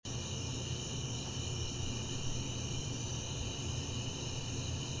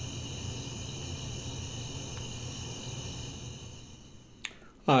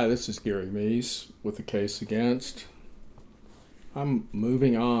Hi, this is Gary Meese with the case against. I'm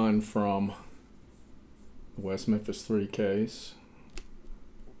moving on from the West Memphis 3 case.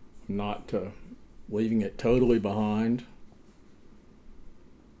 I'm not leaving it totally behind,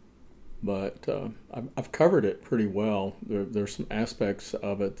 but I've covered it pretty well. There's some aspects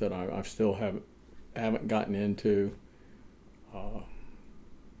of it that I still haven't gotten into,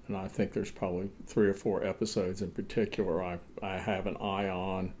 and I think there's probably 3 or 4 episodes in particular I have an eye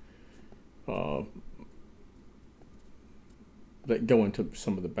on. That go into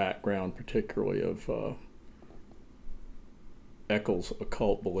some of the background, particularly of Eccles'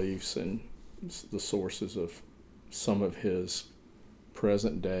 occult beliefs and the sources of some of his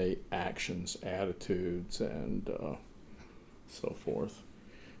present-day actions, attitudes, and so forth.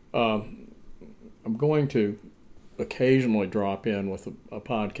 I'm going to occasionally drop in with a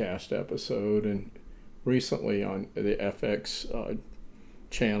podcast episode, and recently on the FX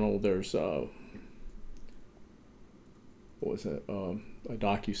channel, there's a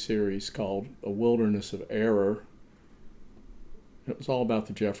docu-series called A Wilderness of Error. It was all about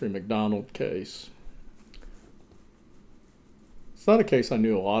the Jeffrey MacDonald case. It's not a case I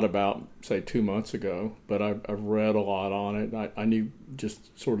knew a lot about, say, 2 months ago, but I've read a lot on it. I knew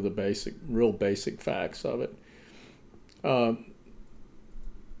just sort of the real basic facts of it. I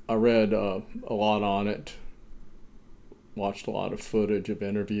read a lot on it, watched a lot of footage of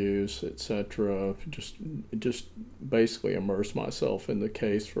interviews, etc. Just basically immersed myself in the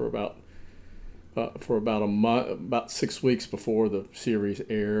case for about a month, about 6 weeks before the series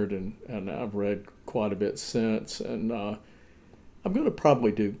aired, and I've read quite a bit since. And I'm going to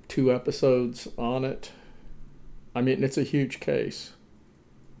probably do 2 episodes on it. I mean, it's a huge case.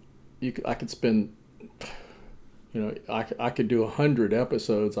 I could spend, I could do 100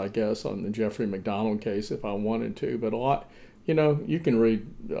 episodes, I guess, on the Jeffrey MacDonald case if I wanted to. But a lot, you can read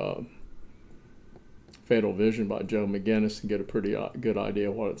Fatal Vision by Joe McGinnis and get a pretty good idea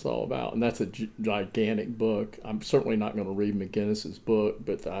of what it's all about. And that's a gigantic book. I'm certainly not going to read McGinnis's book,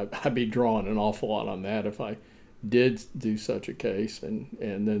 but I'd be drawing an awful lot on that if I did do such a case. And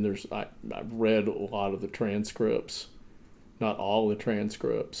then I've read a lot of the transcripts, not all the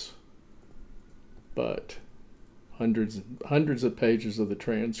transcripts, but hundreds of pages of the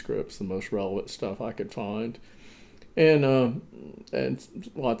transcripts, the most relevant stuff I could find, and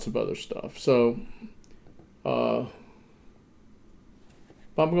lots of other stuff. So I'm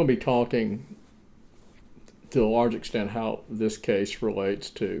going to be talking to a large extent how this case relates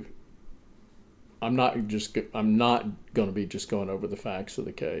to. I'm not going to be just going over the facts of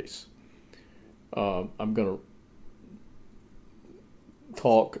the case. I'm going to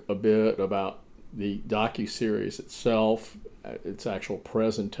talk a bit about the docu-series itself, its actual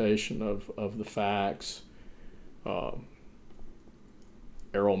presentation of the facts,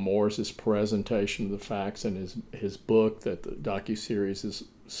 Errol Morris's presentation of the facts in his book that the docu-series is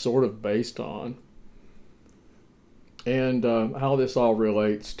sort of based on, and how this all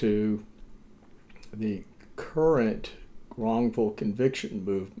relates to the current wrongful conviction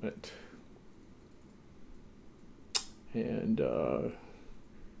movement. And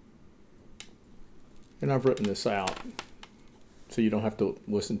I've written this out so you don't have to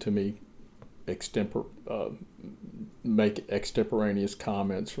listen to me make extemporaneous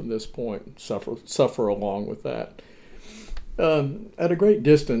comments from this point. Suffer along with that. At a great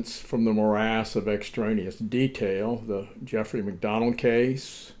distance from the morass of extraneous detail, the Jeffrey MacDonald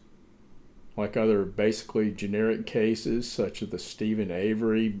case, like other basically generic cases such as the Stephen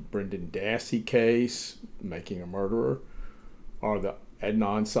Avery, Brendan Dassey case, Making a Murderer, or the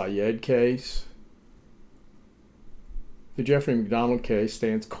Adnan Syed case, the Jeffrey MacDonald case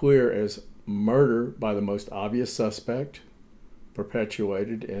stands clear as murder by the most obvious suspect,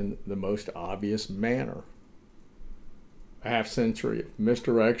 perpetuated in the most obvious manner. A half-century of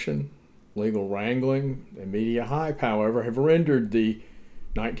misdirection, legal wrangling, and media hype, however, have rendered the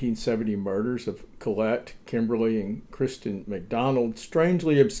 1970 murders of Colette, Kimberly, and Kristen MacDonald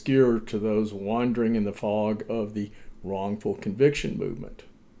strangely obscure to those wandering in the fog of the wrongful conviction movement.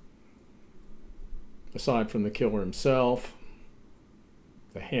 Aside from the killer himself,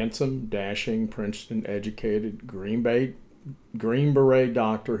 the handsome, dashing, Princeton-educated Green Beret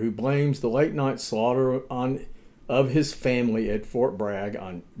doctor who blames the late-night slaughter of his family at Fort Bragg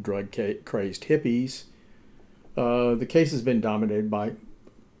on drug-crazed hippies, the case has been dominated by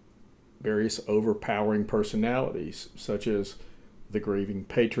various overpowering personalities, such as the grieving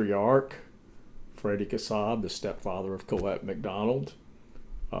patriarch, Freddie Kassab, the stepfather of Colette MacDonald,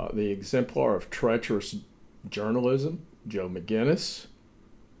 the exemplar of treacherous journalism, Joe McGinnis,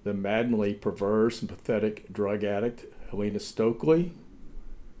 the maddeningly perverse and pathetic drug addict, Helena Stokely,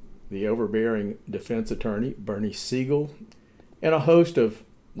 the overbearing defense attorney Bernie Siegel, and a host of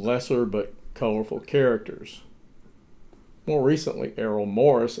lesser but colorful characters. More recently, Errol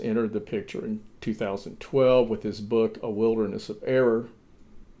Morris entered the picture in 2012 with his book A Wilderness of Error,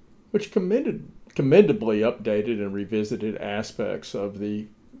 which commendably updated and revisited aspects of the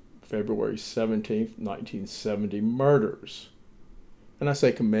February 17th, 1970 murders. And I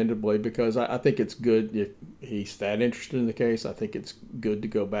say commendably because I think it's good if he's that interested in the case. I think it's good to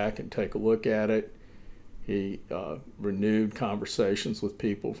go back and take a look at it. He renewed conversations with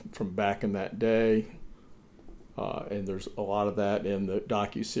people from back in that day. And there's a lot of that in the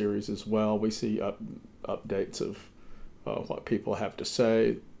docuseries as well. We see updates of what people have to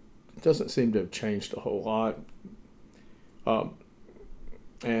say. It doesn't seem to have changed a whole lot.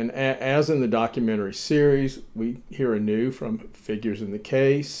 And as in the documentary series, we hear anew from figures in the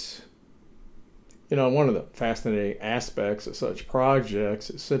case. One of the fascinating aspects of such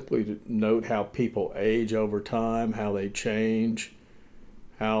projects is simply to note how people age over time, how they change,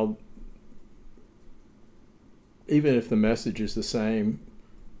 how even if the message is the same,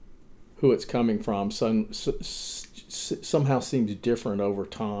 who it's coming from somehow seems different over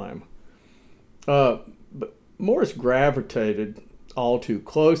time. But Morris gravitated all too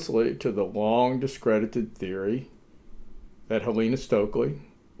closely to the long discredited theory that Helena Stokely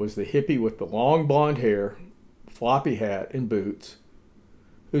was the hippie with the long blonde hair, floppy hat, and boots,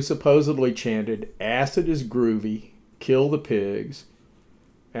 who supposedly chanted "acid is groovy, kill the pigs,"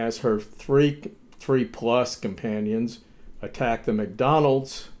 as her three plus companions attacked the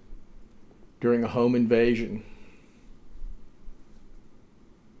MacDonalds during a home invasion.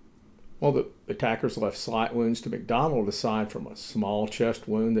 Well, the attackers left slight wounds to MacDonald aside from a small chest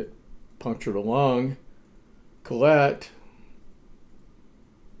wound that punctured a lung. Colette,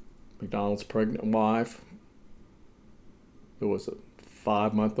 MacDonald's pregnant wife, there was a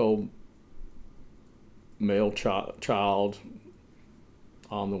 5-month-old male child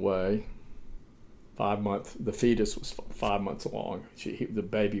on the way. The fetus was 5 months along. The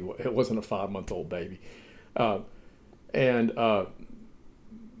baby, it wasn't a 5-month-old baby. And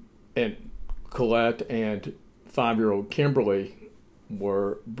Colette and 5-year-old Kimberly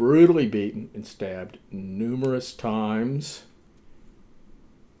were brutally beaten and stabbed numerous times.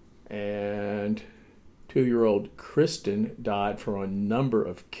 And 2-year-old Kristen died from a number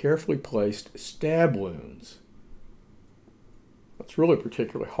of carefully placed stab wounds. What's really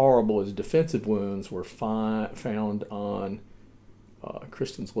particularly horrible is defensive wounds were found on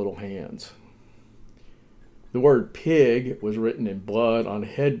Kristen's little hands. The word pig was written in blood on a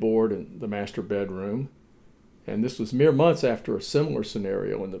headboard in the master bedroom, and this was mere months after a similar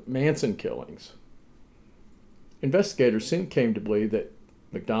scenario in the Manson killings. Investigators soon came to believe that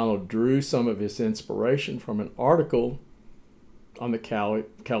MacDonald drew some of his inspiration from an article on the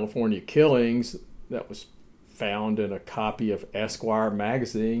California killings that was found in a copy of Esquire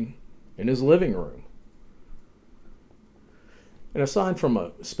magazine in his living room. And aside from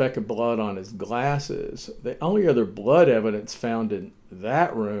a speck of blood on his glasses, the only other blood evidence found in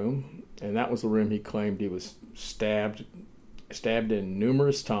that room, and that was the room he claimed he was stabbed in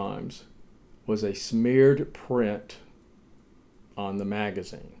numerous times, was a smeared print on the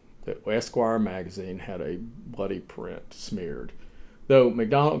magazine. The Esquire magazine had a bloody print smeared. Though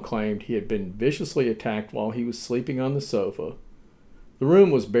MacDonald claimed he had been viciously attacked while he was sleeping on the sofa, the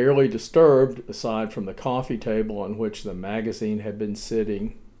room was barely disturbed aside from the coffee table on which the magazine had been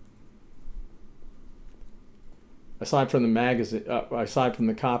sitting. Aside from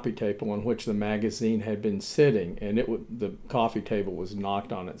the coffee table on which the magazine had been sitting, and the coffee table was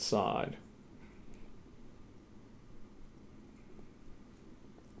knocked on its side.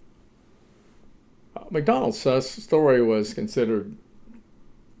 MacDonald's story was considered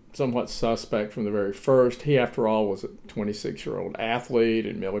somewhat suspect from the very first. He, after all, was a 26-year-old athlete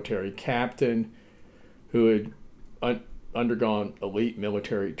and military captain who had undergone elite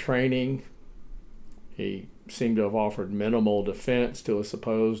military training. He seemed to have offered minimal defense to a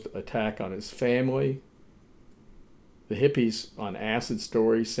supposed attack on his family. The hippies on acid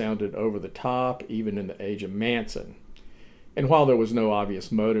story sounded over the top, even in the age of Manson. And while there was no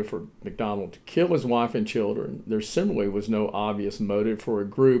obvious motive for MacDonald to kill his wife and children, there similarly was no obvious motive for a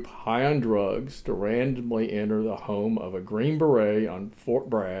group high on drugs to randomly enter the home of a Green Beret on Fort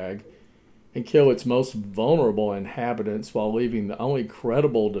Bragg and kill its most vulnerable inhabitants while leaving the only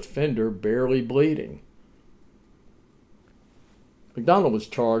credible defender barely bleeding. MacDonald was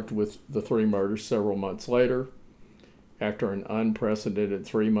charged with the 3 murders several months later, after an unprecedented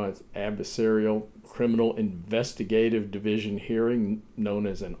 3-month adversarial criminal investigative division hearing known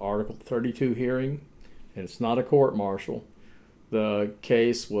as an Article 32 hearing, and it's not a court-martial. The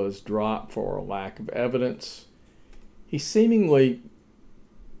case was dropped for a lack of evidence. He seemingly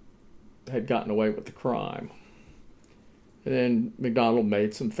had gotten away with the crime. And then MacDonald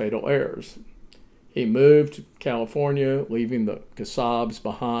made some fatal errors. He moved to California, leaving the Kassabs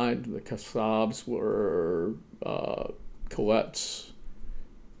behind. The Kassabs were Colette's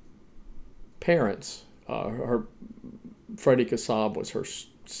parents. Freddie Kassab was her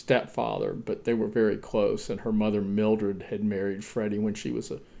stepfather, but they were very close, and her mother Mildred had married Freddie when she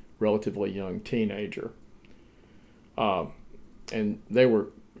was a relatively young teenager. And they were,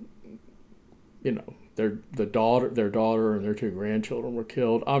 their daughter and their two grandchildren were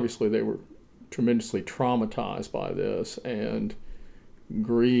killed. Obviously, they were tremendously traumatized by this and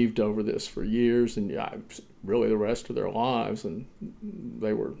grieved over this for years and really the rest of their lives. And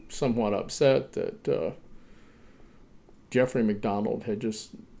they were somewhat upset that Jeffrey MacDonald had just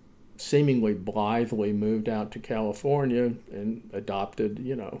seemingly blithely moved out to California and adopted,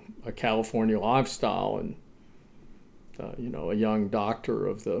 a California lifestyle, and a young doctor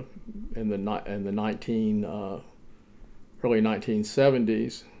in the early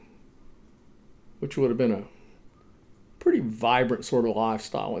 1970s, which would have been a pretty vibrant sort of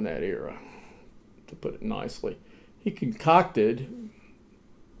lifestyle in that era, to put it nicely. He concocted,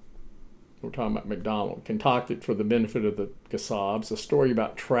 we're talking about MacDonald, concocted for the benefit of the Kassabs a story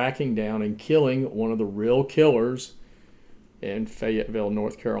about tracking down and killing one of the real killers in Fayetteville,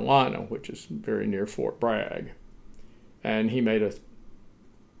 North Carolina, which is very near Fort Bragg. And he made a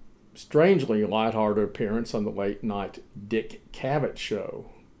strangely lighthearted appearance on the late-night Dick Cavett show.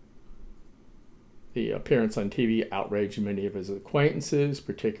 The appearance on TV outraged many of his acquaintances,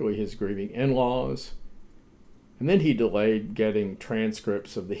 particularly his grieving in-laws. And then he delayed getting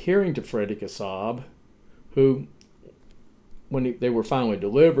transcripts of the hearing to Freddie Kassab, who, when they were finally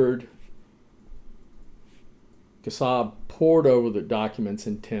delivered, Kassab pored over the documents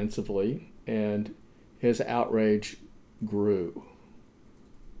intensively, and his outrage grew.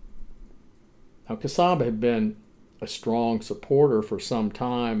 Now, Kassab had been a strong supporter for some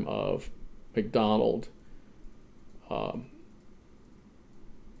time of MacDonald,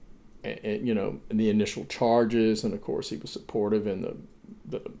 in the initial charges, and of course he was supportive in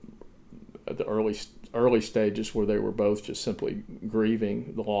the early stages where they were both just simply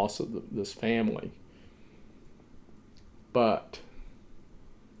grieving the loss of this family. But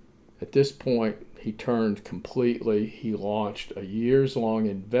at this point, he turned completely. He launched a years-long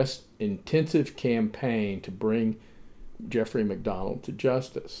intensive campaign to bring Jeffrey MacDonald to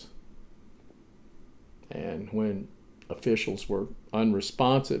justice. And when officials were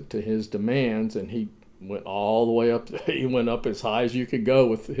unresponsive to his demands, and he went all the way up, he went up as high as you could go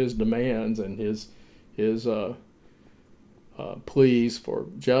with his demands and his pleas for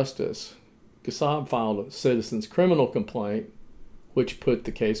justice, Kassab filed a citizen's criminal complaint, which put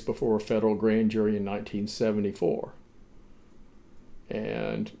the case before a federal grand jury in 1974.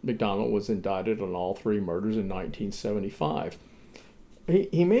 And MacDonald was indicted on all three murders in 1975.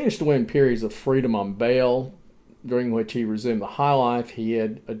 He managed to win periods of freedom on bail, during which he resumed the high life he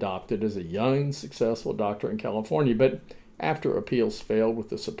had adopted as a young, successful doctor in California. But after appeals failed with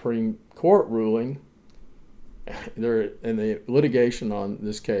the Supreme Court ruling, and the litigation on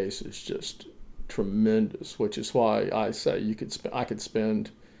this case is just tremendous, which is why I say I could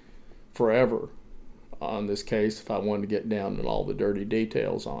spend forever on this case if I wanted to get down to all the dirty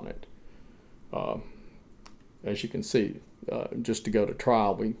details on it. As you can see, just to go to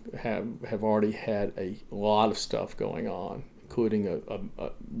trial, we have already had a lot of stuff going on, including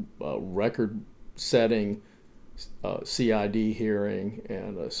a record-setting CID hearing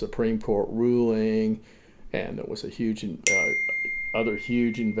and a Supreme Court ruling, and there was other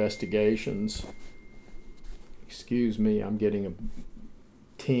huge investigations. Excuse me, I'm getting a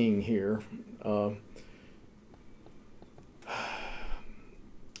ting here.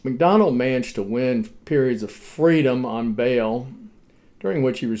 MacDonald managed to win periods of freedom on bail, during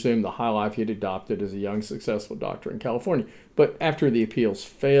which he resumed the high life he had adopted as a young, successful doctor in California. But after the appeals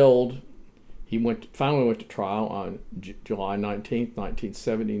failed, he finally went to trial on July 19th,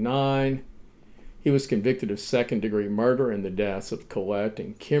 1979. He was convicted of second-degree murder in the deaths of Colette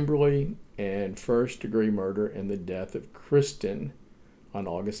and Kimberly, and first-degree murder in the death of Kristen on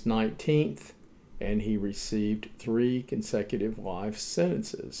August 19th. And he received 3 consecutive life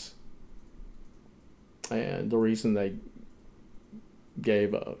sentences. And the reason they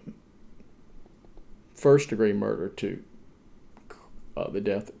gave a first-degree murder to the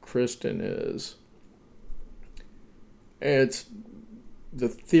death of Kristen is, it's the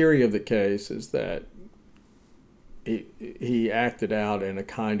theory of the case is that he acted out in a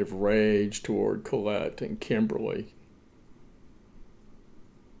kind of rage toward Colette and Kimberly,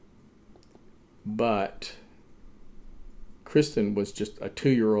 But Kristen was just a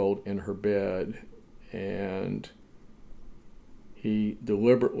 2-year-old in her bed, and he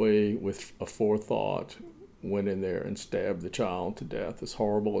deliberately, with a forethought, went in there and stabbed the child to death, as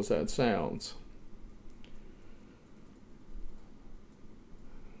horrible as that sounds.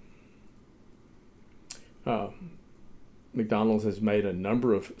 MacDonald has made a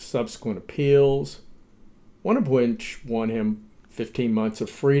number of subsequent appeals, one of which won him 15 months of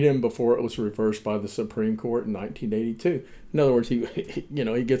freedom before it was reversed by the Supreme Court in 1982. In other words, he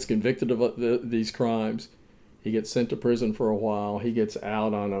gets convicted of these crimes. He gets sent to prison for a while. He gets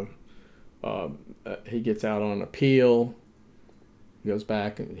out on appeal. He goes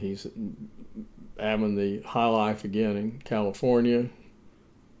back and he's having the high life again in California.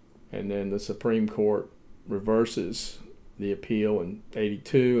 And then the Supreme Court reverses the appeal in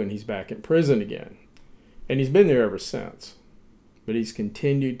 82, and he's back in prison again. And he's been there ever since. But he's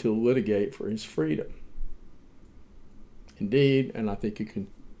continued to litigate for his freedom. Indeed, and I think you can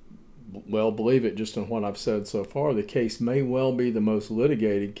well believe it just on what I've said so far, the case may well be the most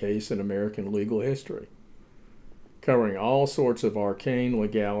litigated case in American legal history, covering all sorts of arcane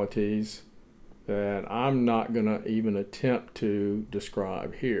legalities that I'm not going to even attempt to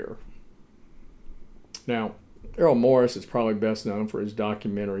describe here. Now, Errol Morris is probably best known for his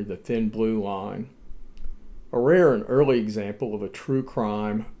documentary, The Thin Blue Line, a rare and early example of a true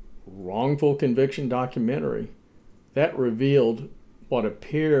crime, wrongful conviction documentary that revealed what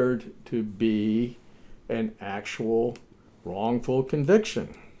appeared to be an actual wrongful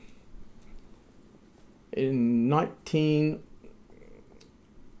conviction. In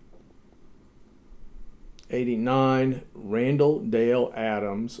 1989, Randall Dale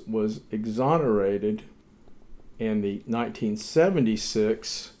Adams was exonerated in the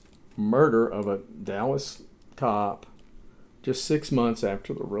 1976 murder of a Dallas cop just 6 months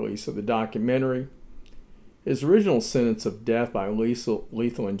after the release of the documentary. His original sentence of death by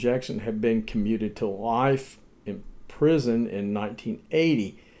lethal injection had been commuted to life in prison in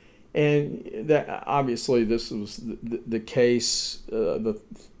 1980. And that obviously this was the case, the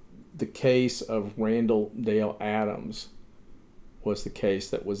case of Randall Dale Adams was the case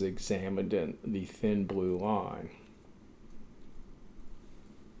that was examined in The Thin Blue Line.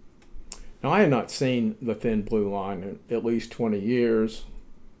 Now, I had not seen The Thin Blue Line in at least 20 years,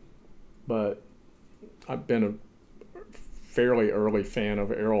 but I've been a fairly early fan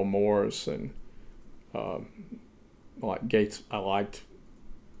of Errol Morris, and I liked Gates of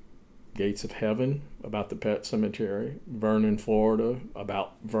Heaven, about the pet cemetery, Vernon, Florida,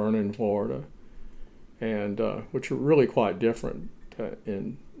 about Vernon, Florida, and which are really quite different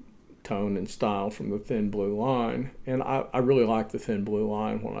in tone and style from The Thin Blue Line. And I really liked The Thin Blue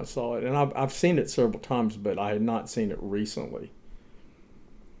Line when I saw it. And I've seen it several times, but I had not seen it recently.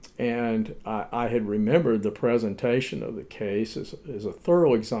 And I had remembered the presentation of the case as a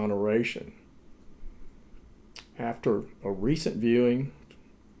thorough exoneration. After a recent viewing,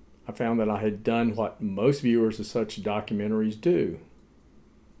 I found that I had done what most viewers of such documentaries do.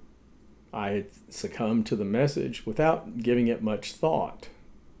 I had succumbed to the message without giving it much thought.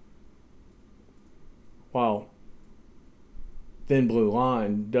 While Thin Blue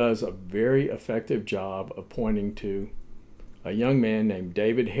Line does a very effective job of pointing to a young man named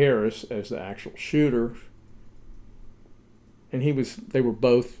David Harris as the actual shooter, and they had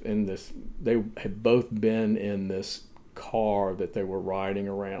both been in this car that they were riding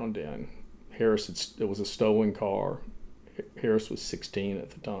around in. It was a stolen car. Harris was 16 at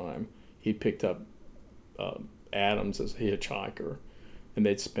the time. He'd picked up Adams as a hitchhiker, and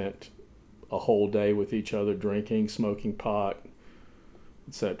they'd spent a whole day with each other, drinking, smoking pot,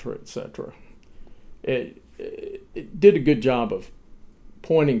 etc., etc. It did a good job of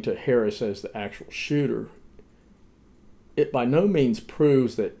pointing to Harris as the actual shooter. It by no means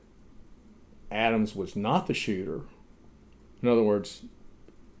proves that Adams was not the shooter. In other words,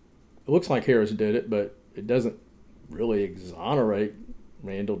 it looks like Harris did it, but it doesn't really exonerate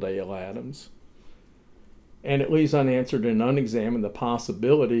Randall Dale Adams. And it leaves unanswered and unexamined the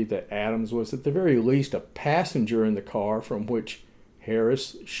possibility that Adams was at the very least a passenger in the car from which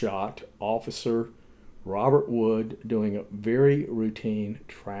Harris shot Officer Robert Wood doing a very routine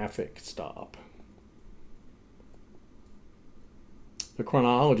traffic stop. The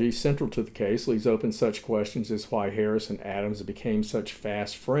chronology central to the case leaves open such questions as why Harris and Adams became such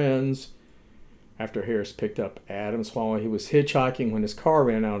fast friends after Harris picked up Adams while he was hitchhiking when his car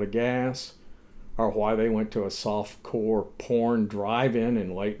ran out of gas, or why they went to a softcore porn drive-in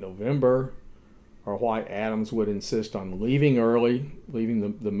in late November, or why Adams would insist on leaving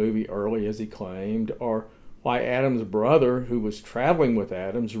the movie early as he claimed, or why Adams' brother, who was traveling with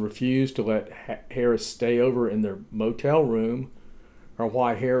Adams, refused to let Harris stay over in their motel room, or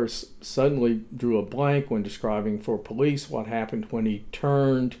why Harris suddenly drew a blank when describing for police what happened when he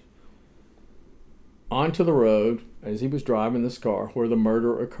turned onto the road as he was driving this car where the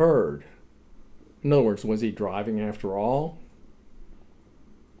murder occurred. In other words, was he driving after all?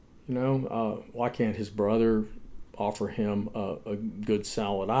 Why can't his brother offer him a good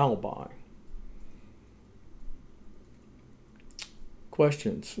solid alibi?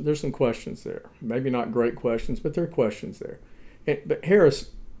 Questions. There's some questions there. Maybe not great questions, but there are questions there. But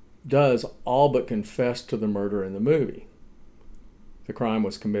Harris does all but confess to the murder in the movie. The crime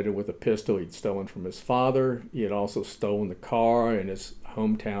was committed with a pistol he'd stolen from his father. He had also stolen the car in his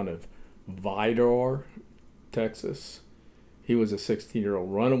hometown of Vidor, Texas. He was a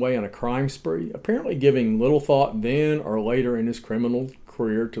 16-year-old runaway on a crime spree, apparently giving little thought then or later in his criminal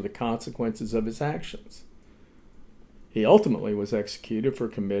career to the consequences of his actions. He ultimately was executed for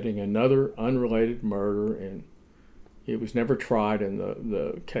committing another unrelated murder, and he was never tried in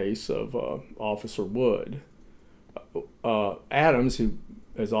the case of Officer Wood. Adams, who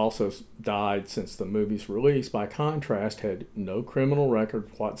has also died since the movie's release, by contrast, had no criminal record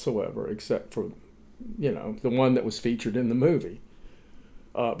whatsoever except for, the one that was featured in the movie.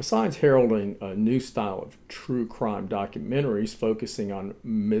 Besides heralding a new style of true crime documentaries focusing on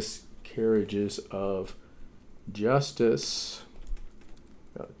miscarriages of justice,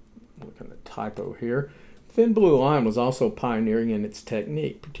 looking at a typo here, Thin Blue Line was also pioneering in its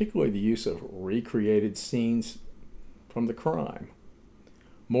technique, particularly the use of recreated scenes from the crime.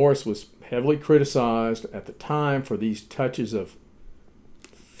 Morris was heavily criticized at the time for these touches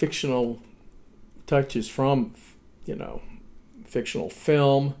from, fictional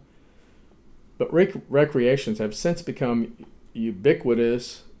film, but recreations have since become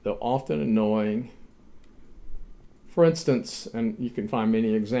ubiquitous, though often annoying. For instance, and you can find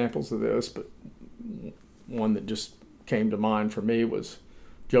many examples of this, but one that just came to mind for me was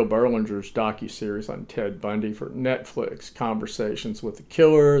Joe Berlinger's docuseries on Ted Bundy for Netflix, Conversations with the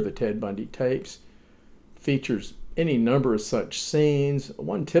Killer, the Ted Bundy tapes, features any number of such scenes.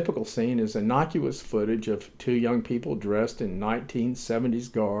 One typical scene is innocuous footage of two young people dressed in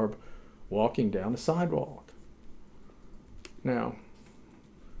 1970s garb walking down a sidewalk. Now,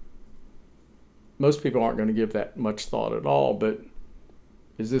 most people aren't going to give that much thought at all, but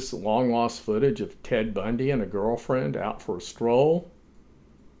is this long-lost footage of Ted Bundy and a girlfriend out for a stroll?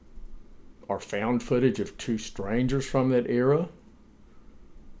 Or found footage of two strangers from that era?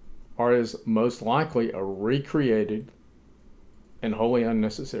 Or is most likely a recreated and wholly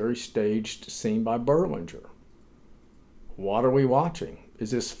unnecessary staged scene by Berlinger? What are we watching?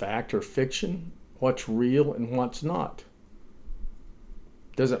 Is this fact or fiction? What's real and what's not?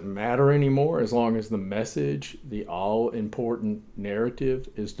 Does it matter anymore as long as the message, the all-important narrative,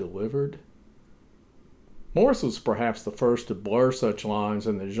 is delivered? Morris was perhaps the first to blur such lines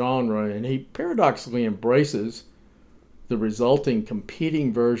in the genre, and he paradoxically embraces the resulting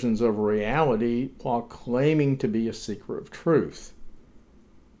competing versions of reality while claiming to be a seeker of truth.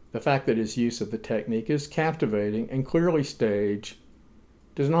 The fact that his use of the technique is captivating and clearly staged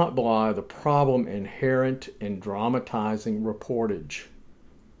does not belie the problem inherent in dramatizing reportage.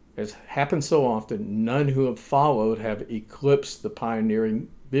 As happens so often, none who have followed have eclipsed the pioneering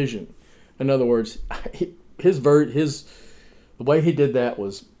vision. In other words, the way he did that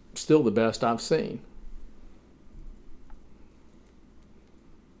was still the best I've seen.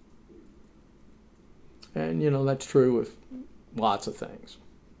 And, that's true with lots of things.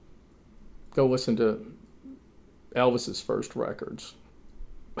 Go listen to Elvis's first records.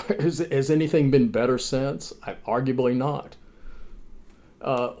 Has anything been better since? Arguably not.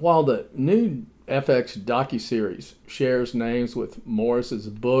 While the new FX docuseries shares names with Morris's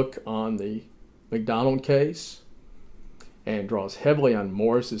book on the MacDonald case and draws heavily on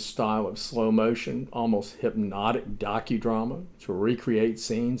Morris's style of slow motion, almost hypnotic docudrama to recreate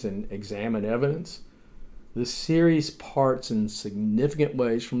scenes and examine evidence, the series parts in significant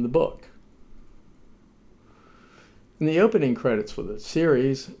ways from the book. In the opening credits for the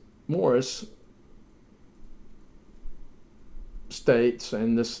series, Morris states,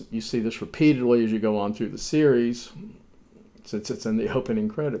 and this you see this repeatedly as you go on through the series, since it's in the opening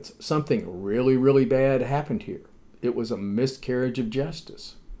credits, something really, really bad happened here. It was a miscarriage of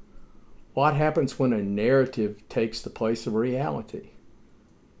justice. What happens when a narrative takes the place of reality?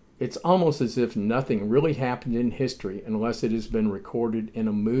 It's almost as if nothing really happened in history unless it has been recorded in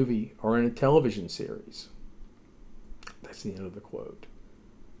a movie or in a television series. That's the end of the quote.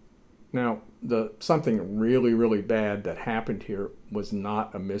 Now, the something really, really bad that happened here was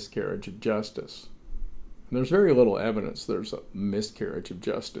not a miscarriage of justice. And there's very little evidence there's a miscarriage of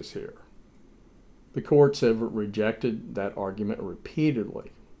justice here. The courts have rejected that argument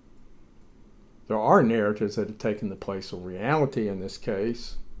repeatedly. There are narratives that have taken the place of reality in this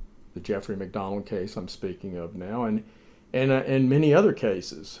case, the Jeffrey MacDonald case I'm speaking of now, and in many other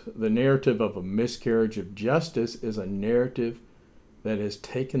cases. The narrative of a miscarriage of justice is a narrative that has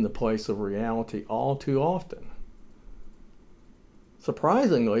taken the place of reality all too often.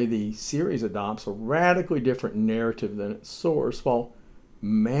 Surprisingly, the series adopts a radically different narrative than its source, while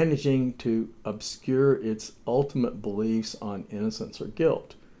managing to obscure its ultimate beliefs on innocence or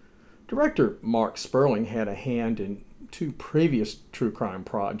guilt. Director Mark Sperling had a hand in two previous true crime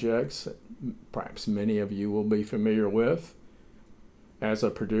projects that perhaps many of you will be familiar with. As a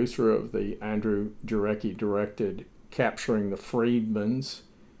producer of the Andrew Jarecki directed Capturing the Freedmans,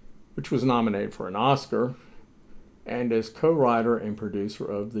 which was nominated for an Oscar, and as co-writer and producer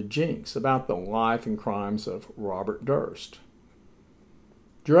of The Jinx, about the life and crimes of Robert Durst.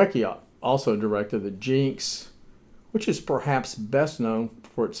 Jarecki also directed The Jinx, which is perhaps best known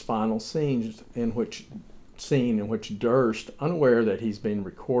for its final scene in which Durst, unaware that he's being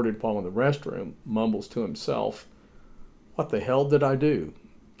recorded while in the restroom, mumbles to himself, "What the hell did I do?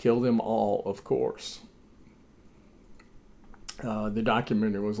 Kill them all, of course." The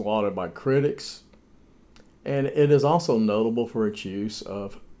documentary was lauded by critics, and it is also notable for its use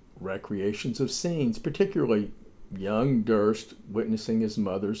of recreations of scenes, particularly young Durst witnessing his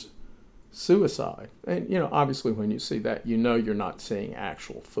mother's suicide. And, obviously when you see that, you're not seeing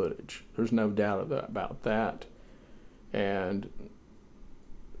actual footage. There's no doubt about that. And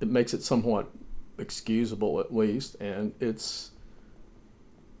it makes it somewhat excusable, at least. And it's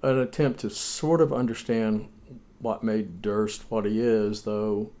an attempt to sort of understand what made Durst what he is,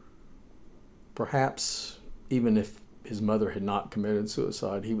 though perhaps even if his mother had not committed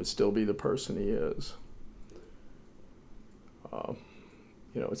suicide, he would still be the person he is.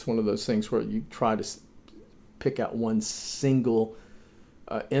 It's one of those things where you try to pick out one single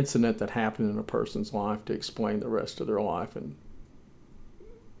incident that happened in a person's life to explain the rest of their life, and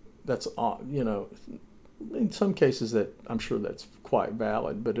that's in some cases that I'm sure that's quite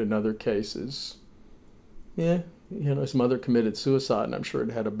valid, but in other cases, his mother committed suicide, and I'm sure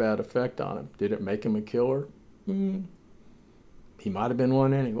it had a bad effect on him. Did it make him a killer? He might have been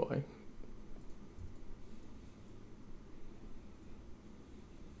one anyway.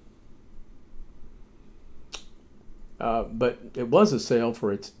 But it was a sale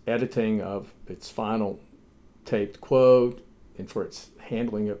for its editing of its final taped quote and for its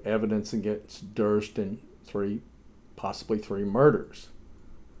handling of evidence against Durst in possibly three murders.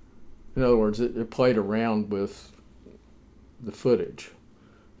 In other words, it played around with the footage.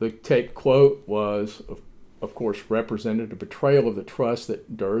 The taped quote was, of course, represented a betrayal of the trust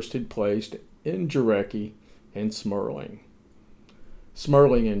that Durst had placed in Jarecki and Smerling.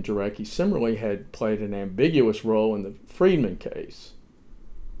 Smerling and Jarecki similarly had played an ambiguous role in the Freedman case,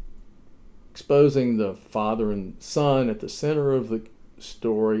 exposing the father and son at the center of the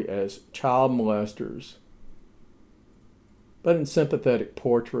story as child molesters, but in sympathetic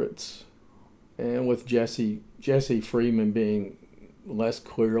portraits, and with Jesse Freedman being less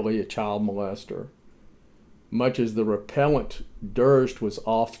clearly a child molester, much as the repellent Durst was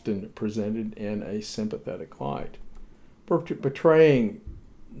often presented in a sympathetic light, portraying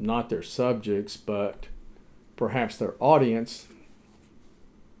not their subjects, but perhaps their audience.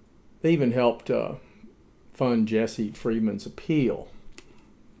 They even helped fund Jesse Freedman's appeal.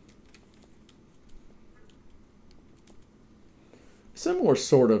 A similar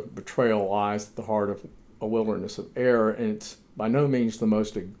sort of betrayal lies at the heart of A Wilderness of Error, and it's by no means the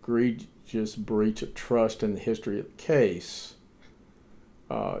most egregious breach of trust in the history of the case.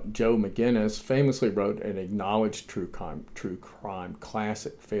 Joe McGinnis famously wrote an acknowledged true crime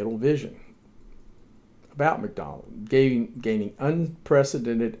classic, Fatal Vision, about MacDonald, gaining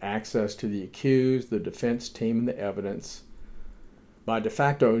unprecedented access to the accused, the defense team, and the evidence, by de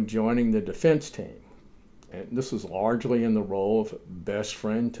facto joining the defense team. And this was largely in the role of best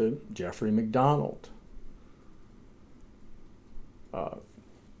friend to Jeffrey MacDonald.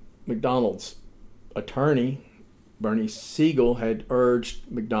 MacDonald's attorney, Bernie Siegel, had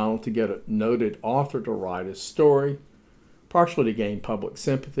urged MacDonald to get a noted author to write his story, partially to gain public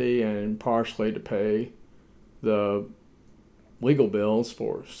sympathy and partially to pay the legal bills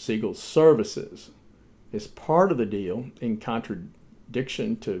for Siegel's services. As part of the deal, in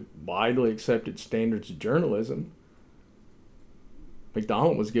contradiction to widely accepted standards of journalism,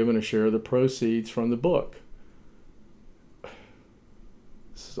 MacDonald was given a share of the proceeds from the book.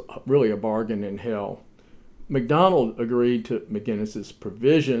 This is really a bargain in hell. MacDonald agreed to McGinnis's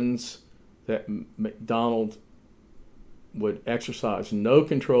provisions that MacDonald would exercise no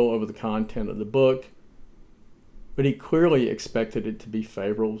control over the content of the book, but he clearly expected it to be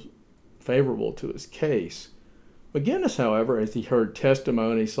favorable to his case. McGinnis, however, as he heard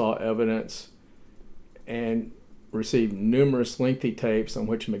testimony, saw evidence, and received numerous lengthy tapes on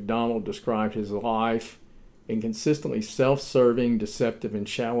which MacDonald described his life in consistently self-serving, deceptive, and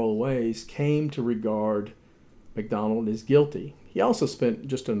shallow ways, came to regard MacDonald as guilty. He also spent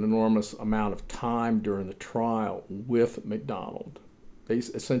just an enormous amount of time during the trial with MacDonald. They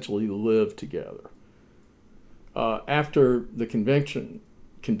essentially lived together. After the conviction,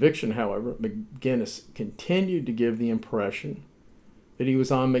 however, McGinnis continued to give the impression that he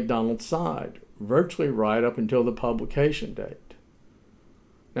was on MacDonald's side, virtually right up until the publication date.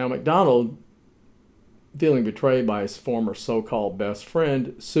 Now, MacDonald, feeling betrayed by his former so-called best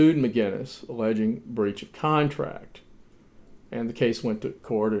friend, sued McGinnis, alleging breach of contract, and the case went to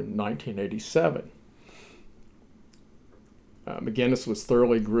court in 1987. McGinnis was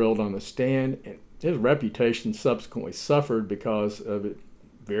thoroughly grilled on the stand, and his reputation subsequently suffered because of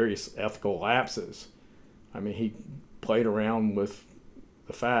various ethical lapses. I mean, he played around with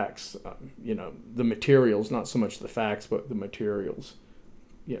the facts, the materials, not so much the facts, but the materials,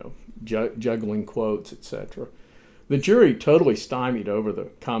 juggling quotes, etc. The jury, totally stymied over the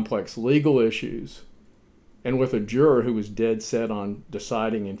complex legal issues, and with a juror who was dead set on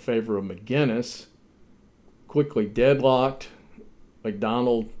deciding in favor of McGinnis, quickly deadlocked,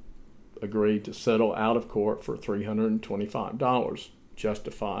 MacDonald agreed to settle out of court for $325,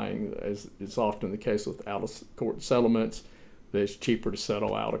 justifying, as is often the case with out-of-court settlements, that it's cheaper to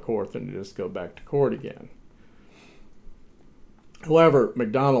settle out of court than to just go back to court again. However,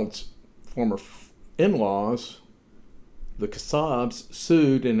 MacDonald's former in-laws, the Kassabs,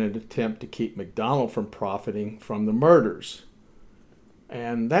 sued in an attempt to keep MacDonald from profiting from the murders.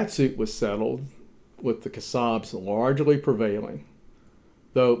 And that suit was settled with the Kassabs largely prevailing,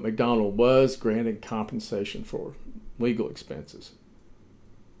 though MacDonald was granted compensation for legal expenses.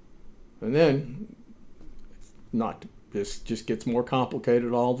 And then, this just gets more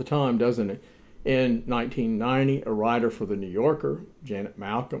complicated all the time, doesn't it? In 1990, a writer for The New Yorker, Janet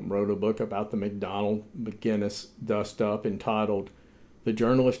Malcolm, wrote a book about the MacDonald-McGinnis dust-up entitled The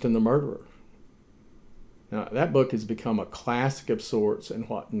Journalist and the Murderer. Now, that book has become a classic of sorts in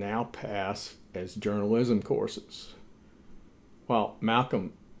what now pass as journalism courses. While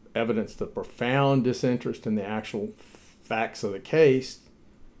Malcolm evidenced a profound disinterest in the actual facts of the case,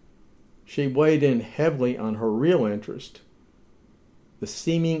 she weighed in heavily on her real interest, the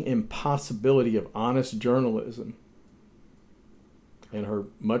seeming impossibility of honest journalism, in her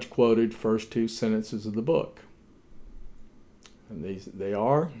much-quoted first two sentences of the book. And they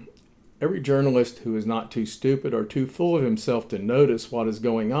are, every journalist who is not too stupid or too full of himself to notice what is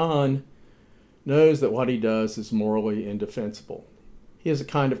going on knows that what he does is morally indefensible. He is a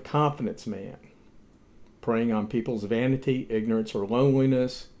kind of confidence man, preying on people's vanity, ignorance, or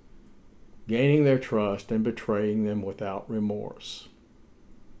loneliness, gaining their trust and betraying them without remorse.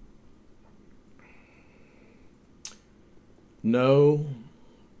 No.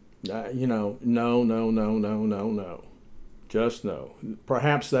 Just no.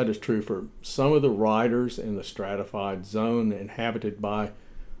 Perhaps that is true for some of the writers in the stratified zone inhabited by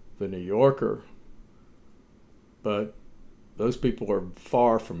The New Yorker, but those people are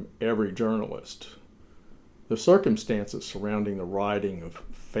far from every journalist. The circumstances surrounding the writing of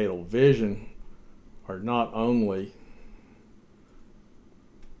Fatal Vision are not only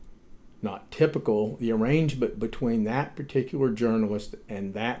not typical, the arrangement between that particular journalist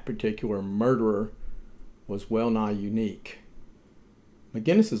and that particular murderer was well nigh unique.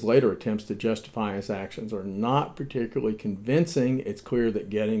 McGinnis's later attempts to justify his actions are not particularly convincing. It's clear that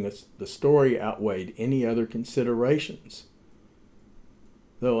getting the story outweighed any other considerations,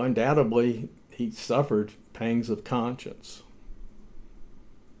 though undoubtedly he suffered pangs of conscience.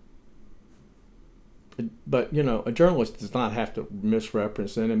 But, a journalist does not have to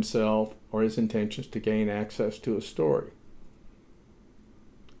misrepresent himself or his intentions to gain access to a story.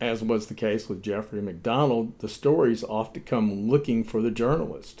 As was the case with Jeffrey MacDonald, the stories often come looking for the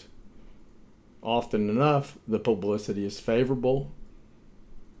journalist. Often enough, the publicity is favorable,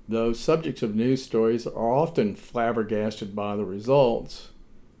 though subjects of news stories are often flabbergasted by the results.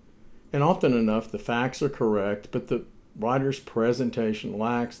 And often enough, the facts are correct, but the writer's presentation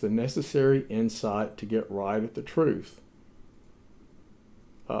lacks the necessary insight to get right at the truth.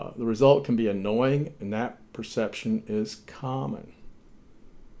 The result can be annoying, and that perception is common.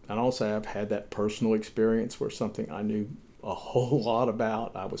 And also, I've had that personal experience where something I knew a whole lot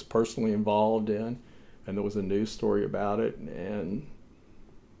about, I was personally involved in, and there was a news story about it, and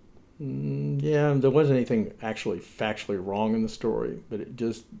Yeah, there wasn't anything actually factually wrong in the story, but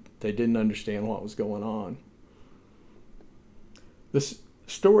they didn't understand what was going on. This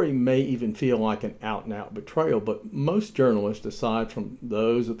story may even feel like an out-and-out betrayal, but most journalists, aside from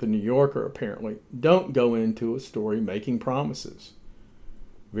those at the New Yorker apparently, don't go into a story making promises.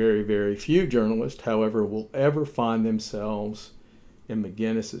 Very, very few journalists, however, will ever find themselves in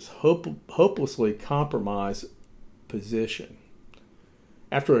McGinnis's hopelessly compromised position.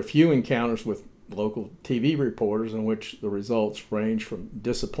 After a few encounters with local TV reporters in which the results range from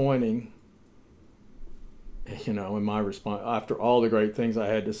disappointing, in my response, after all the great things I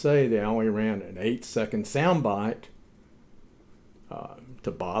had to say, they only ran an 8-second soundbite,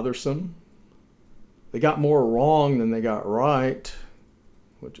 to bothersome. They got more wrong than they got right,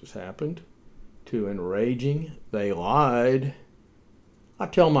 which has happened, to enraging. They lied. I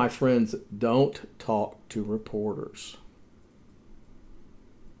tell my friends, don't talk to reporters.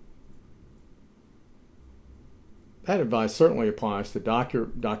 That advice certainly applies to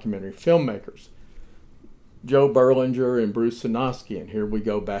documentary filmmakers. Joe Berlinger and Bruce Sinofsky, and here we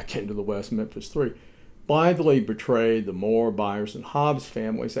go back into the West Memphis Three, blithely betrayed the Moore, Byers, and Hobbs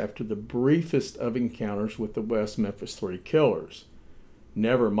families after the briefest of encounters with the West Memphis Three killers.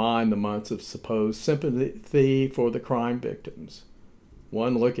 Never mind the months of supposed sympathy for the crime victims.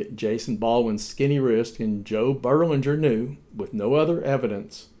 One look at Jason Baldwin's skinny wrist, and Joe Berlinger knew, with no other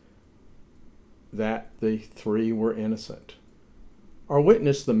evidence, that the three were innocent. Or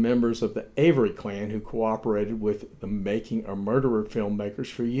witness the members of the Avery clan who cooperated with the Making a Murderer filmmakers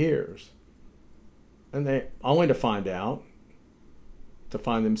for years. And they only to find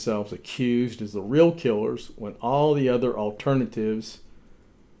themselves accused as the real killers when all the other alternatives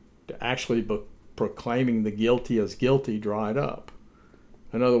to actually proclaiming the guilty as guilty dried up.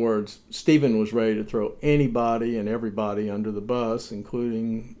 In other words, Stephen was ready to throw anybody and everybody under the bus,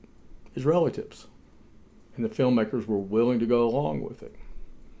 including his relatives. And the filmmakers were willing to go along with it.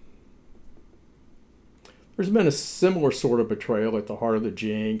 There's been a similar sort of betrayal at the heart of the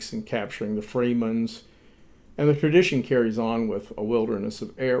Jinx and capturing the Freemans, and the tradition carries on with A Wilderness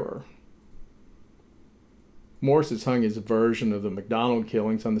of Error. Morris has hung his version of the MacDonald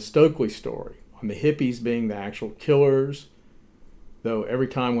killings on the Stokely story, on the hippies being the actual killers, though every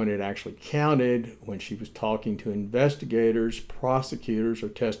time when it actually counted, when she was talking to investigators, prosecutors, or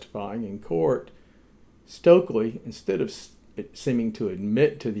testifying in court, Stokely, instead of seeming to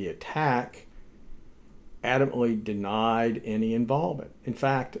admit to the attack, adamantly denied any involvement. In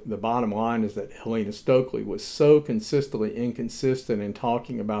fact, the bottom line is that Helena Stokely was so consistently inconsistent in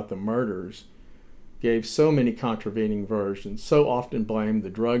talking about the murders, gave so many contravening versions, so often blamed the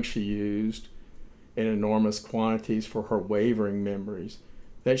drugs she used in enormous quantities for her wavering memories,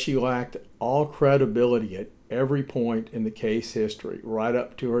 that she lacked all credibility at every point in the case history, right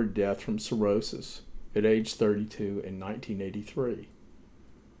up to her death from cirrhosis at age 32 in 1983.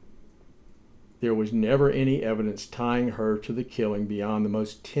 There was never any evidence tying her to the killing beyond the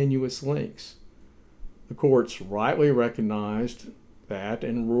most tenuous links. The courts rightly recognized that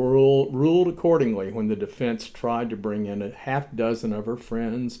and ruled accordingly when the defense tried to bring in a half dozen of her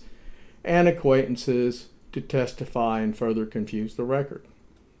friends and acquaintances to testify and further confuse the record.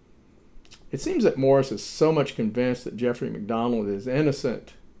 It seems that Morris is so much convinced that Jeffrey MacDonald is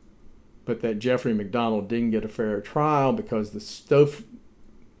innocent, but that Jeffrey MacDonald didn't get a fair trial because it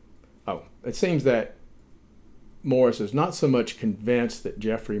seems that Morris is not so much convinced that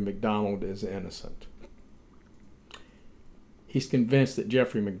Jeffrey MacDonald is innocent. He's convinced that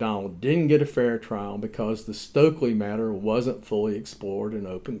Jeffrey MacDonald didn't get a fair trial because the Stokely matter wasn't fully explored in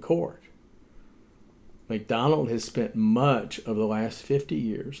open court. MacDonald has spent much of the last 50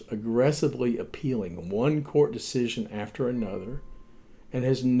 years aggressively appealing one court decision after another and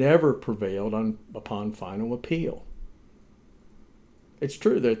has never prevailed upon final appeal. It's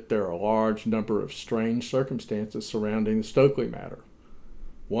true that there are a large number of strange circumstances surrounding the Stokely matter.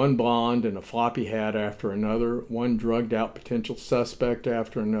 One blonde in a floppy hat after another, one drugged-out potential suspect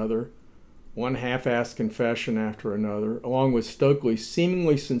after another, one half-assed confession after another, along with Stokely's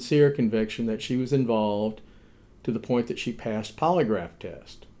seemingly sincere conviction that she was involved to the point that she passed polygraph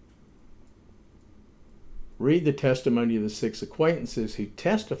test. Read the testimony of the 6 acquaintances who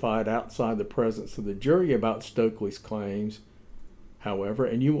testified outside the presence of the jury about Stokely's claims, however,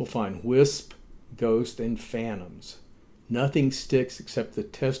 and you will find wisp, ghost, and phantoms. Nothing sticks except the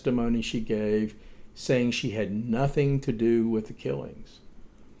testimony she gave, saying she had nothing to do with the killings.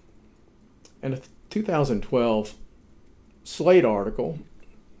 And a 2012 Slate article,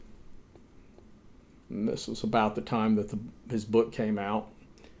 and this was about the time that his book came out,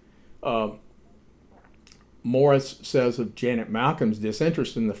 Morris says of Janet Malcolm's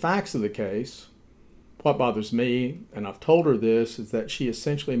disinterest in the facts of the case, what bothers me, and I've told her this, is that she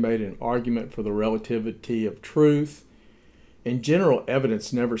essentially made an argument for the relativity of truth. In general,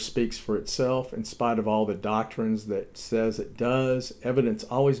 evidence never speaks for itself, in spite of all the doctrines that says it does. Evidence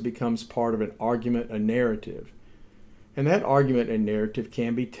always becomes part of an argument, a narrative. And that argument and narrative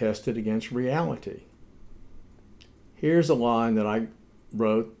can be tested against reality. Here's a line that I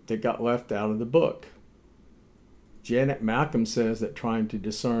wrote that got left out of the book. Janet Malcolm says that trying to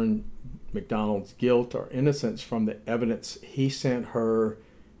discern MacDonald's guilt or innocence from the evidence he sent her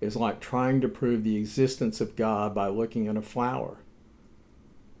is like trying to prove the existence of God by looking at a flower.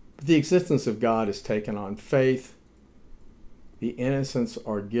 But the existence of God is taken on faith. The innocence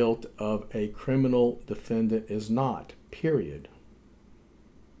or guilt of a criminal defendant is not, period.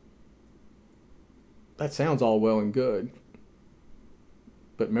 That sounds all well and good,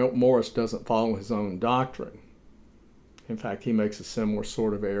 but Morris doesn't follow his own doctrine. In fact, he makes a similar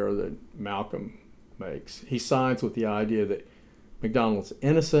sort of error that Malcolm makes. He sides with the idea that MacDonald's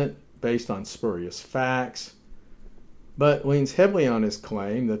innocent based on spurious facts, but leans heavily on his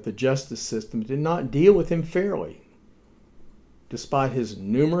claim that the justice system did not deal with him fairly, despite his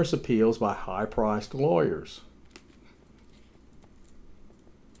numerous appeals by high-priced lawyers.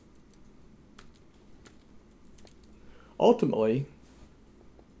 Ultimately,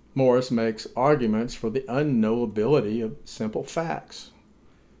 Morris makes arguments for the unknowability of simple facts.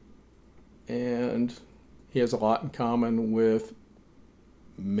 And he has a lot in common with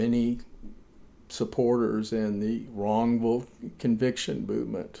many supporters in the wrongful conviction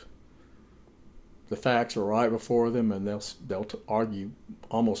movement. The facts are right before them, and they'll argue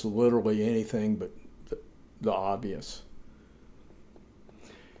almost literally anything but the obvious.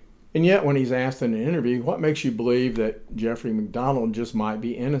 And yet, when he's asked in an interview, what makes you believe that Jeffrey MacDonald just might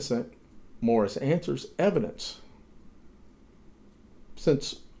be innocent, Morris answers, evidence.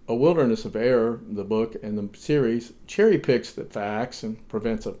 Since A Wilderness of Error, the book and the series, cherry picks the facts and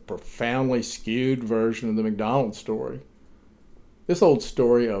presents a profoundly skewed version of the MacDonald story, this old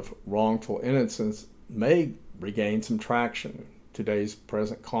story of wrongful innocence may regain some traction in today's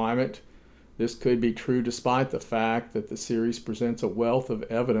present climate. This could be true despite the fact that the series presents a wealth of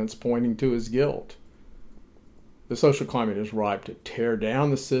evidence pointing to his guilt. The social climate is ripe to tear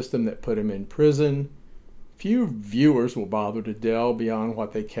down the system that put him in prison. Few viewers will bother to delve beyond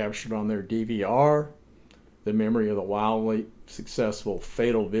what they captured on their DVR. The memory of the wildly successful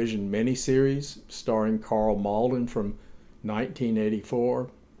Fatal Vision miniseries starring Carl Malden from 1984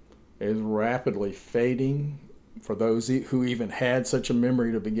 is rapidly fading for those who even had such a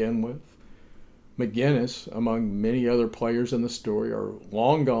memory to begin with. McGinnis, among many other players in the story, are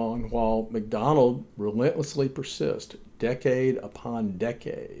long gone, while MacDonald relentlessly persists, decade upon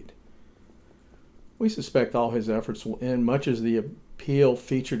decade. We suspect all his efforts will end much as the appeal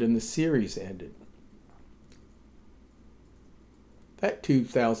featured in the series ended. That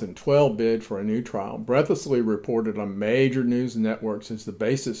 2012 bid for a new trial, breathlessly reported on major news networks as the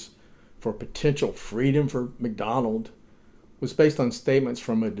basis for potential freedom for MacDonald, was based on statements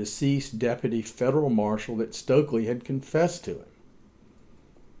from a deceased deputy federal marshal that Stokely had confessed to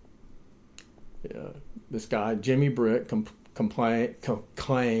him. This guy, Jimmy Britt,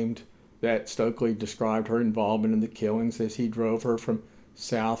 claimed that Stokely described her involvement in the killings as he drove her from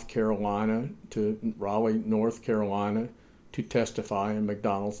South Carolina to Raleigh, North Carolina, to testify in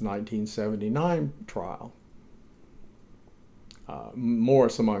MacDonald's 1979 trial.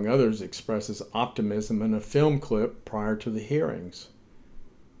 Morris, among others, expresses optimism in a film clip prior to the hearings.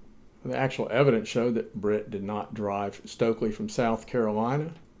 The actual evidence showed that Britt did not drive Stokely from South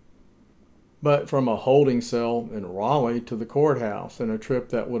Carolina, but from a holding cell in Raleigh to the courthouse in a trip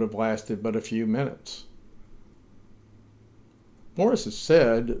that would have lasted but a few minutes. Morris has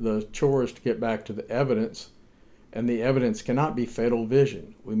said the chore is to get back to the evidence, and the evidence cannot be fatal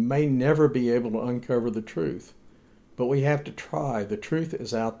vision. We may never be able to uncover the truth, but we have to try. The truth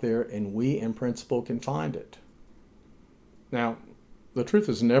is out there, and we, in principle, can find it. Now, the truth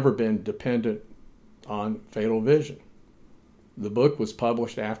has never been dependent on fatal vision. The book was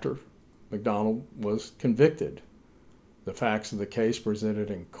published after MacDonald was convicted. The facts of the case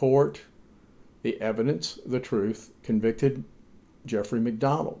presented in court, the evidence, the truth, convicted Jeffrey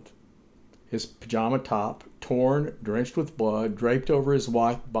MacDonald. His pajama top, torn, drenched with blood, draped over his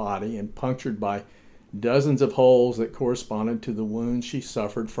wife's body and punctured by dozens of holes that corresponded to the wounds she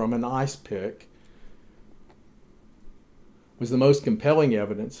suffered from an ice pick, was the most compelling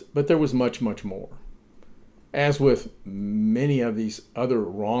evidence, but there was much, much more. As with many of these other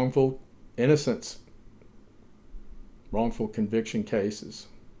wrongful conviction cases,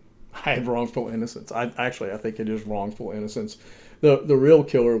 I have wrongful innocence. I think it is wrongful innocence. The real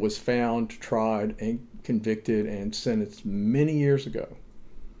killer was found, tried, and convicted and sentenced many years ago.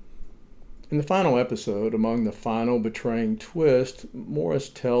 In the final episode, among the final betraying twist, Morris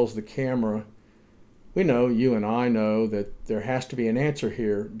tells the camera, "We know, you and I know, that there has to be an answer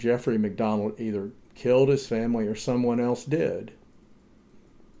here. Jeffrey MacDonald either killed his family or someone else did."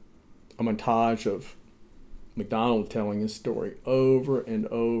 A montage of MacDonald telling his story over and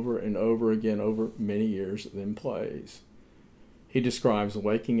over and over again over many years then plays. He describes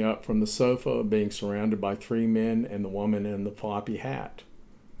waking up from the sofa, being surrounded by three men and the woman in the floppy hat.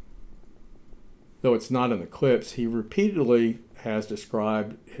 Though it's not in the clips, he repeatedly has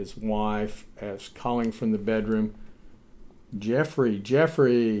described his wife as calling from the bedroom, "Jeffrey,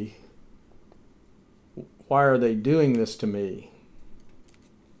 Jeffrey, why are they doing this to me?"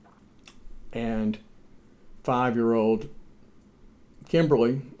 And 5-year-old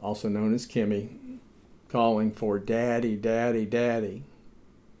Kimberly, also known as Kimmy, calling for "Daddy, Daddy, Daddy."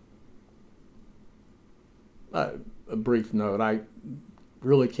 A brief note, I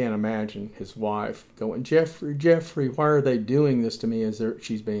really can't imagine his wife going, "Jeffrey, Jeffrey, why are they doing this to me?" as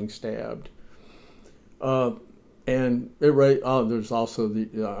she's being stabbed. And there's also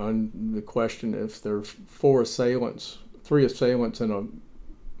the question if there's three assailants and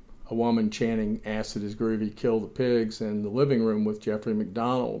a woman chanting "acid is groovy, kill the pigs" in the living room with Jeffrey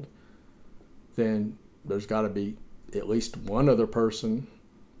MacDonald, then there's got to be at least one other person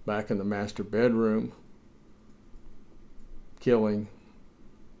back in the master bedroom killing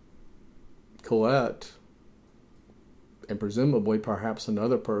Colette, and presumably perhaps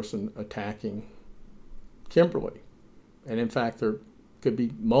another person attacking Kimberly. And in fact, there could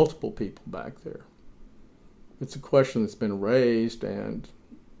be multiple people back there. It's a question that's been raised, and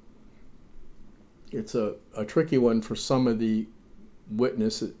it's a tricky one for some of the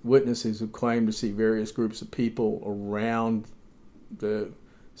witnesses who claim to see various groups of people around the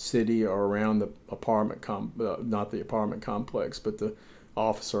city or around the apartment not the apartment complex, but the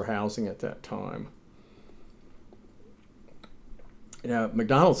officer housing at that time. Now,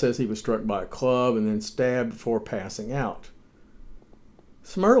 MacDonald says he was struck by a club and then stabbed before passing out.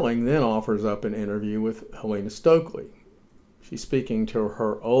 Smerling then offers up an interview with Helena Stokely. She's speaking to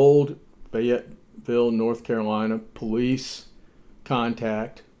her old Fayetteville, North Carolina police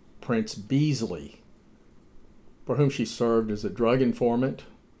contact, Prince Beasley, for whom she served as a drug informant,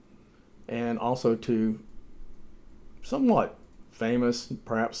 and also to somewhat famous,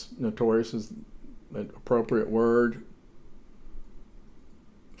 perhaps notorious is an appropriate word,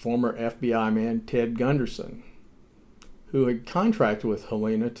 former FBI man Ted Gunderson, who had contracted with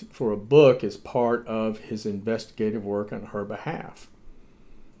Helena for a book as part of his investigative work on her behalf.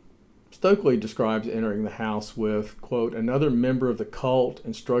 Stokely describes entering the house with, quote, "another member of the cult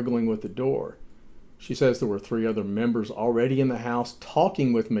and struggling with the door." She says there were 3 other members already in the house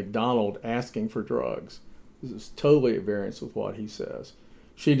talking with MacDonald asking for drugs. This is totally at variance with what he says.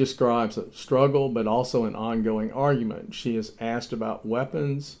 She describes a struggle but also an ongoing argument. She is asked about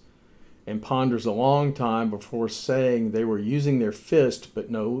weapons and ponders a long time before saying they were using their fist but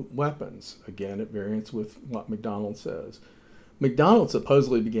no weapons. Again, at variance with what MacDonald says. MacDonald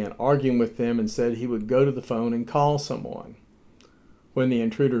supposedly began arguing with them and said he would go to the phone and call someone. When the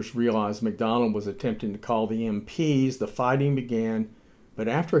intruders realized MacDonald was attempting to call the MPs, the fighting began, but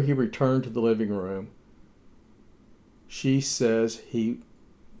after he returned to the living room, she says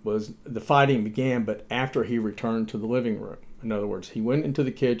the fighting began, but after he returned to the living room. In other words, he went into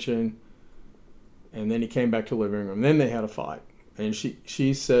the kitchen, and then he came back to the living room, and then they had a fight. And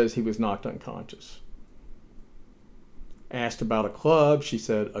she says he was knocked unconscious. Asked about a club, she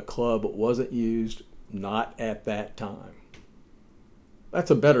said a club wasn't used, not at that time.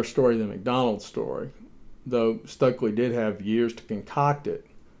 That's a better story than MacDonald's story, though Stokely did have years to concoct it.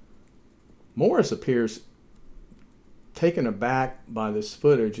 Morris appears taken aback by this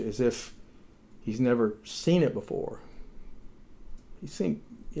footage as if he's never seen it before. He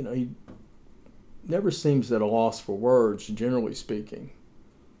never seems at a loss for words, generally speaking.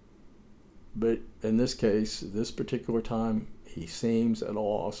 But in this case, this particular time, he seems at a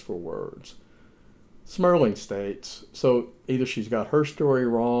loss for words. Smerling states, so either she's got her story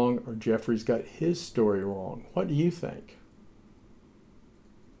wrong or Jeffrey's got his story wrong. What do you think?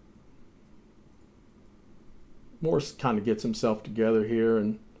 Morris kind of gets himself together here,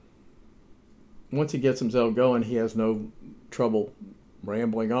 and once he gets himself going, he has no trouble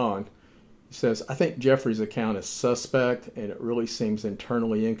rambling on. He says, "I think Jeffrey's account is suspect, and it really seems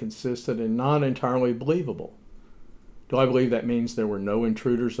internally inconsistent and not entirely believable. Do I believe that means there were no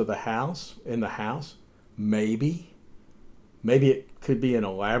intruders in the house? Maybe. Maybe it could be an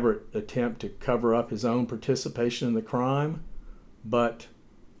elaborate attempt to cover up his own participation in the crime, but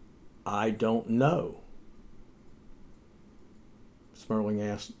I don't know. Smerling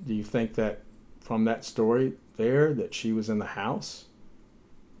asked, do you think that from that story there that she was in the house?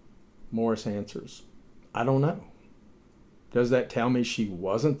 Morris answers, I don't know. Does that tell me she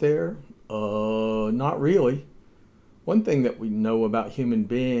wasn't there? Not really. One thing that we know about human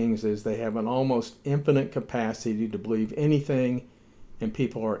beings is they have an almost infinite capacity to believe anything, and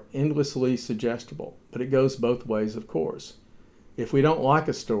people are endlessly suggestible. But it goes both ways, of course. If we don't like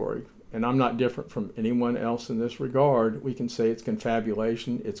a story, and I'm not different from anyone else in this regard, we can say it's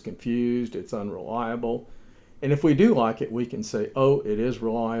confabulation, it's confused, it's unreliable. And if we do like it, we can say, oh, it is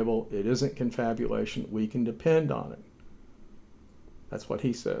reliable, it isn't confabulation, we can depend on it. That's what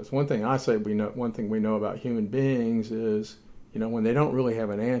he says. One thing I say one thing we know about human beings is, when they don't really have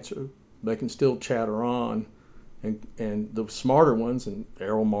an answer, they can still chatter on. And the smarter ones, and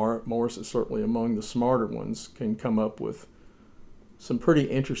Errol Morris is certainly among the smarter ones, can come up with some pretty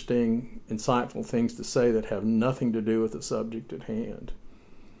interesting, insightful things to say that have nothing to do with the subject at hand.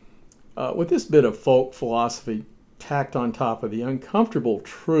 With this bit of folk philosophy tacked on top of the uncomfortable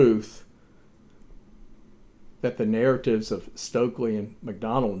truth that the narratives of Stokely and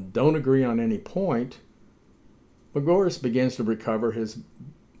MacDonald don't agree on any point, Morris begins to recover his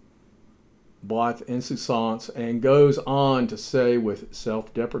blithe insouciance and goes on to say with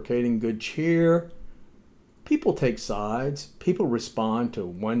self-deprecating good cheer, people take sides, people respond to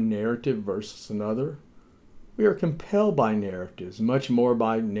one narrative versus another. We are compelled by narratives, much more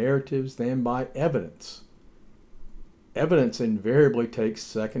by narratives than by evidence. Evidence invariably takes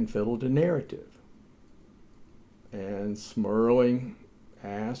second fiddle to narrative. And Smerling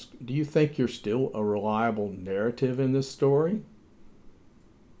asked, do you think you're still a reliable narrative in this story?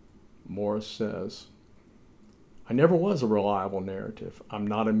 Morris says, I never was a reliable narrative. I'm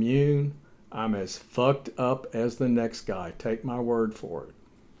not immune. I'm as fucked up as the next guy. Take my word for it.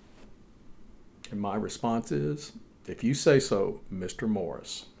 And my response is, if you say so, Mr.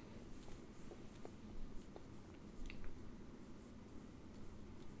 Morris.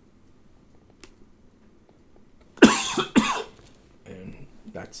 And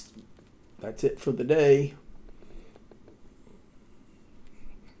that's it for the day.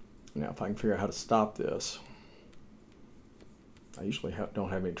 Now, if I can figure out how to stop this. I usually don't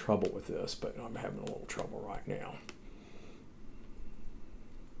have any trouble with this, but I'm having a little trouble right now.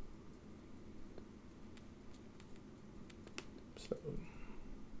 So,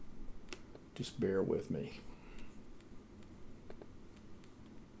 just bear with me.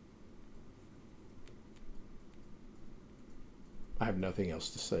 I have nothing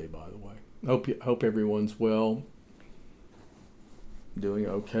else to say, by the way. Hope everyone's well, doing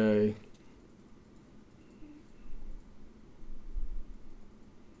okay.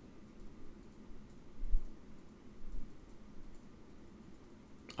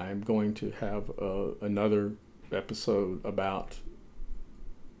 I'm going to have another episode about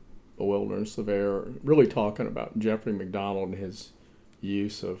the wilderness of error, really talking about Jeffrey MacDonald and his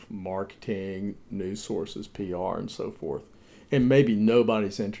use of marketing, news sources, PR, and so forth. And maybe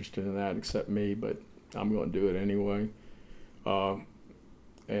nobody's interested in that except me, but I'm going to do it anyway.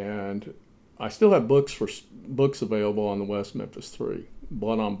 And I still have books available on the West Memphis 3.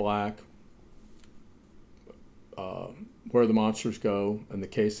 Blood on Black, Where the Monsters Go, and The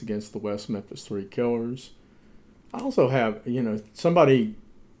Case Against the West Memphis 3 Killers. I also have, somebody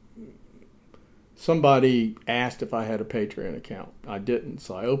asked if I had a Patreon account. I didn't,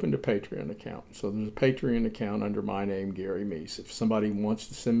 so I opened a Patreon account. So there's a Patreon account under my name, Gary Meese. If somebody wants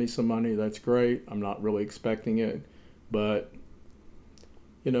to send me some money, that's great. I'm not really expecting it, but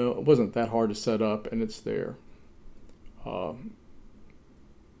it wasn't that hard to set up, and it's there. One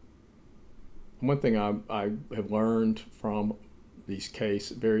thing I have learned from these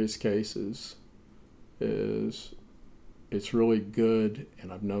various cases is it's really good,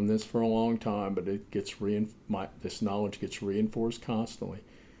 and I've known this for a long time, but it gets this knowledge gets reinforced constantly.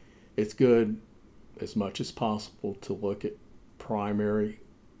 It's good as much as possible to look at primary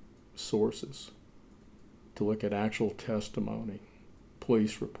sources, to look at actual testimony,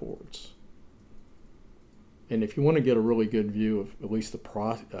 police reports. And if you want to get a really good view of at least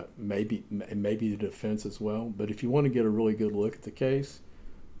maybe the defense as well, but if you want to get a really good look at the case,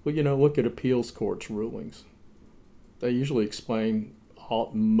 look at appeals courts' rulings. They usually explain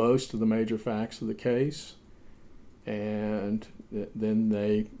most of the major facts of the case, and then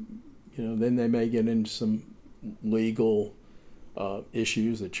they may get into some legal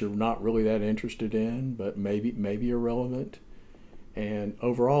issues that you're not really that interested in, but maybe irrelevant. And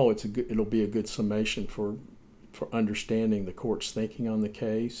overall, it'll be a good summation for for understanding the court's thinking on the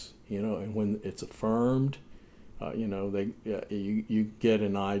case, and when it's affirmed, you get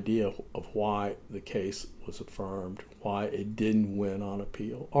an idea of why the case was affirmed, why it didn't win on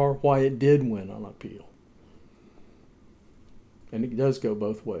appeal, or why it did win on appeal. And it does go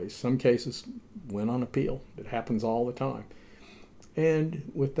both ways. Some cases win on appeal. It happens all the time. And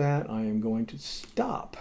with that, I am going to stop.